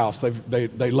on his house. They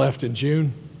left in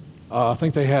June. I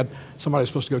think they had somebody was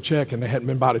supposed to go check, and they hadn't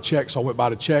been by to check, so I went by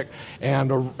to check.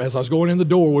 And as I was going in the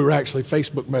door, we were actually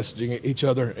Facebook messaging each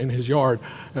other in his yard.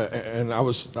 And I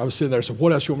was sitting there. I said,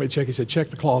 "What else you want me to check?" He said, "Check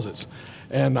the closets."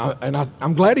 And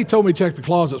I'm glad he told me to check the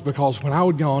closets, because when I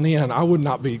would gone in, I would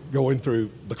not be going through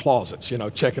the closets,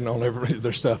 checking on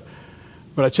their stuff.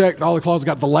 But I checked all the closets,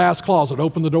 got the last closet,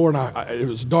 opened the door, and it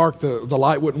was dark, the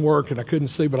light wouldn't work, and I couldn't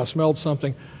see, but I smelled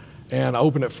something, and I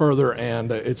opened it further,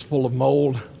 and it's full of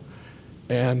mold.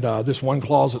 And this one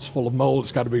closet's full of mold.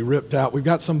 It's got to be ripped out. We've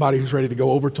got somebody who's ready to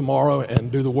go over tomorrow and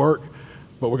do the work,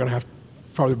 but we're going to have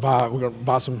to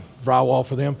buy some drywall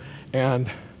for them.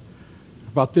 And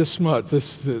about this much,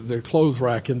 the clothes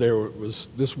rack in there was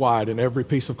this wide, and every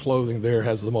piece of clothing there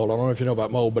has the mold. I don't know if you know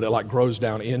about mold, but it like grows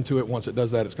down into it. Once it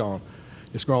does that, it's gone.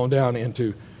 It's grown down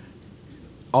into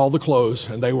all the clothes,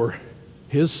 and they were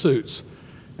his suits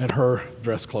and her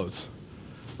dress clothes.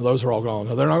 Those are all gone.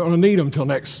 Now, they're not going to need them until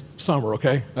next summer,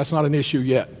 okay? That's not an issue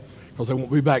yet, because they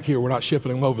won't be back here. We're not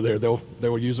shipping them over there. They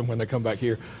will use them when they come back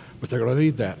here, but they're going to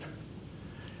need that.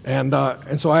 And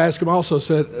so I asked him also,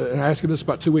 and I asked him this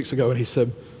about 2 weeks ago, and he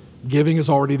said, giving is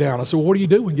already down. I said, well, what do you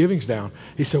do when giving's down?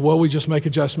 He said, well, we just make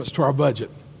adjustments to our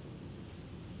budget.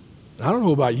 I don't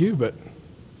know about you, but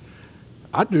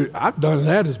I've done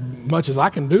that as much as I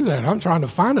can do that. I'm trying to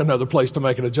find another place to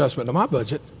make an adjustment to my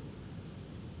budget.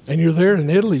 And you're there in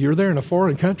Italy, you're there in a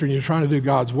foreign country, and you're trying to do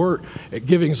God's work.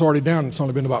 Giving's already down. It's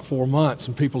only been about 4 months,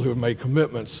 and people who have made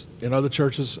commitments in other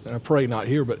churches, and I pray not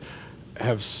here, but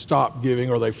have stopped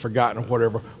giving or they've forgotten or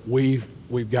whatever, we've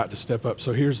got to step up.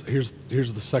 So here's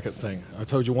the second thing. I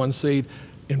told you one seed,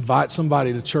 invite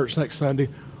somebody to church next Sunday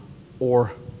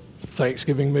or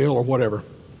Thanksgiving meal or whatever.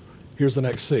 Here's the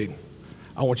next seed.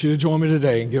 I want you to join me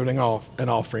today in giving an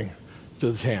offering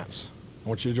to the tents. I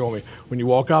want you to join me. When you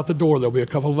walk out the door, there'll be a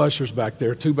couple of ushers back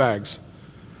there, 2 bags.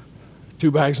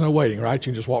 2 bags, no waiting, right?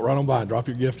 You can just walk right on by and drop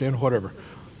your gift in, whatever.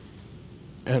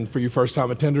 And for you first-time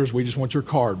attenders, we just want your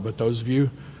card. But those of you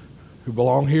who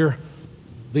belong here,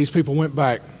 these people went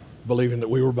back believing that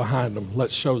we were behind them.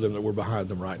 Let's show them that we're behind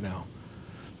them right now.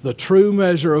 The true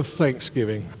measure of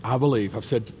thanksgiving, I believe, I've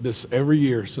said this every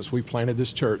year since we planted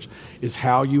this church, is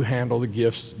how you handle the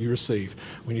gifts you receive.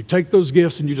 When you take those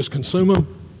gifts and you just consume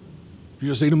them, you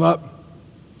just eat them up,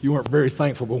 you weren't very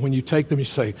thankful. But when you take them, you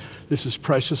say, this is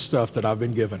precious stuff that I've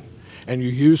been given. And you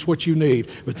use what you need,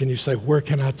 but then you say, where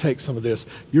can I take some of this?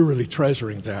 You're really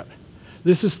treasuring that.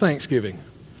 This is Thanksgiving.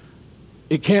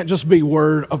 It can't just be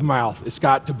word of mouth. It's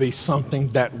got to be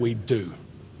something that we do.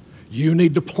 You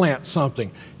need to plant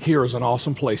something. Here is an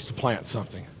awesome place to plant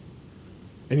something.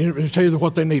 And you know, to tell you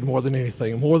what they need more than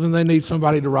anything, more than they need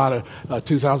somebody to write a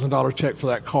 $2,000 check for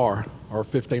that car, or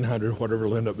 $1,500, whatever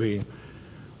it'll end up being,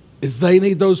 is they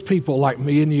need those people like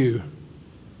me and you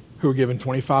who are giving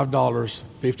 $25, $50,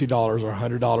 or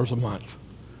 $100 a month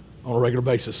on a regular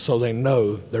basis, so they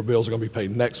know their bills are going to be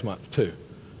paid next month too.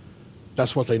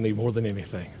 That's what they need more than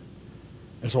anything.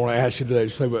 And so I want to ask you today to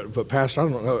say, but Pastor, I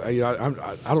don't know.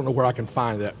 I don't know where I can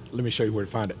find that. Let me show you where to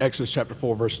find it. Exodus chapter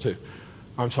 4, verse 2.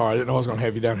 I'm sorry, I didn't know I was going to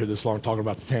have you down here this long talking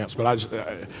about the tents, but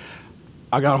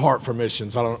I got a heart for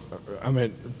missions.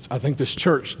 I think this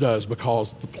church does,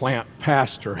 because the plant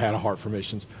pastor had a heart for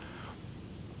missions.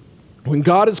 When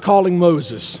God is calling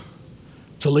Moses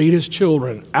to lead his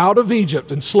children out of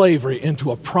Egypt and slavery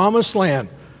into a promised land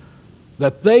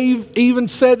that they've even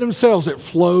said themselves, it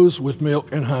flows with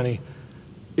milk and honey.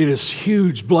 It is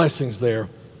huge blessings there.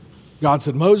 God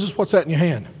said, Moses, what's that in your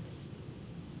hand?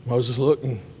 Moses looked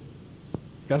and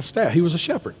got a staff. He was a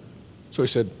shepherd. So he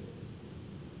said,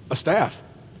 a staff,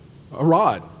 a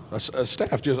rod, a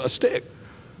staff, just a stick.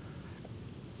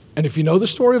 And if you know the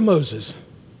story of Moses,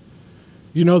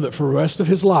 you know that for the rest of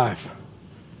his life,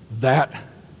 that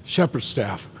shepherd's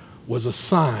staff was a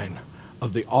sign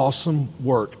of the awesome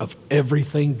work of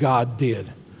everything God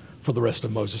did for the rest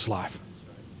of Moses' life.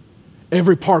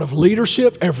 Every part of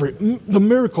leadership, the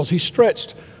miracles, he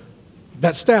stretched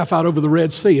that staff out over the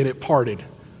Red Sea and it parted.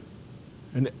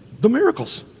 And the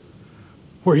miracles,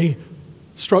 where he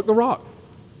struck the rock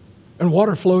and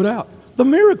water flowed out. The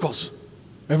miracles,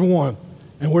 every one.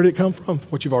 And where did it come from?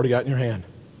 What you've already got in your hand.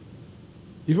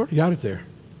 You've already got it there.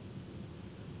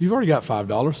 You've already got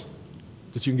 $5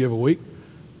 that you can give a week.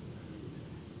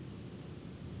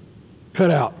 Cut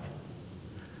out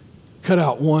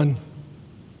one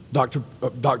Dr.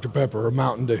 Pepper or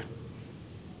Mountain Dew.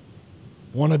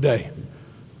 One a day.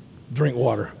 Drink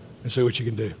water and see what you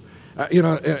can do.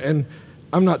 And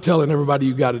I'm not telling everybody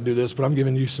you got to do this, but I'm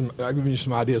giving you some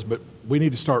ideas. But we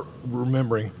need to start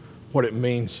remembering what it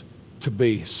means to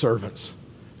be servants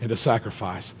and to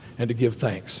sacrifice and to give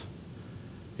thanks.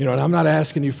 And I'm not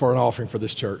asking you for an offering for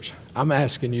this church. I'm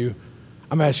asking you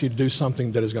to do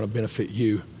something that is going to benefit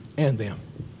you and them.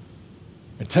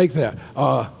 And take that.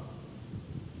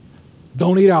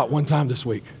 Don't eat out one time this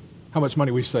week. How much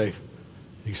money we save?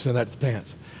 You can send that to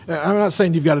Tance. I'm not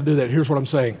saying you've got to do that. Here's what I'm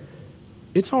saying.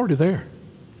 It's already there.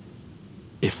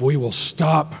 If we will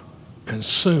stop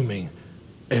consuming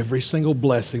every single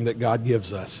blessing that God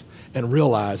gives us and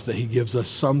realize that He gives us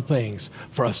some things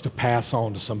for us to pass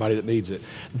on to somebody that needs it,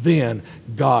 then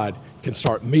God can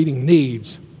start meeting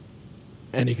needs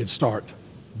and He can start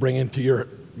bringing to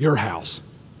your house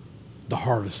the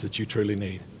harvest that you truly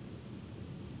need.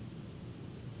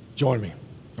 Join me,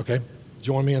 okay?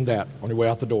 Join me in that on your way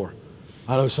out the door.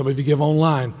 I know some of you give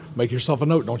online. Make yourself a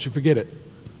note. Don't you forget it.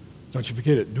 Don't you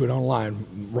forget it. Do it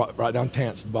online. Write down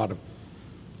Tance at the bottom.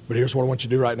 But here's what I want you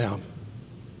to do right now.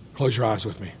 Close your eyes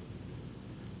with me.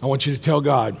 I want you to tell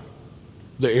God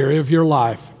the area of your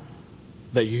life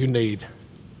that you need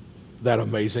that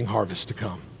amazing harvest to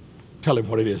come. Tell Him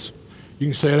what it is. You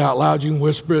can say it out loud. You can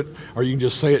whisper it, or you can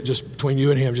just say it just between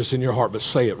you and Him, just in your heart. But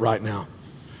say it right now.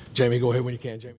 Jamie, go ahead when you can, Jamie.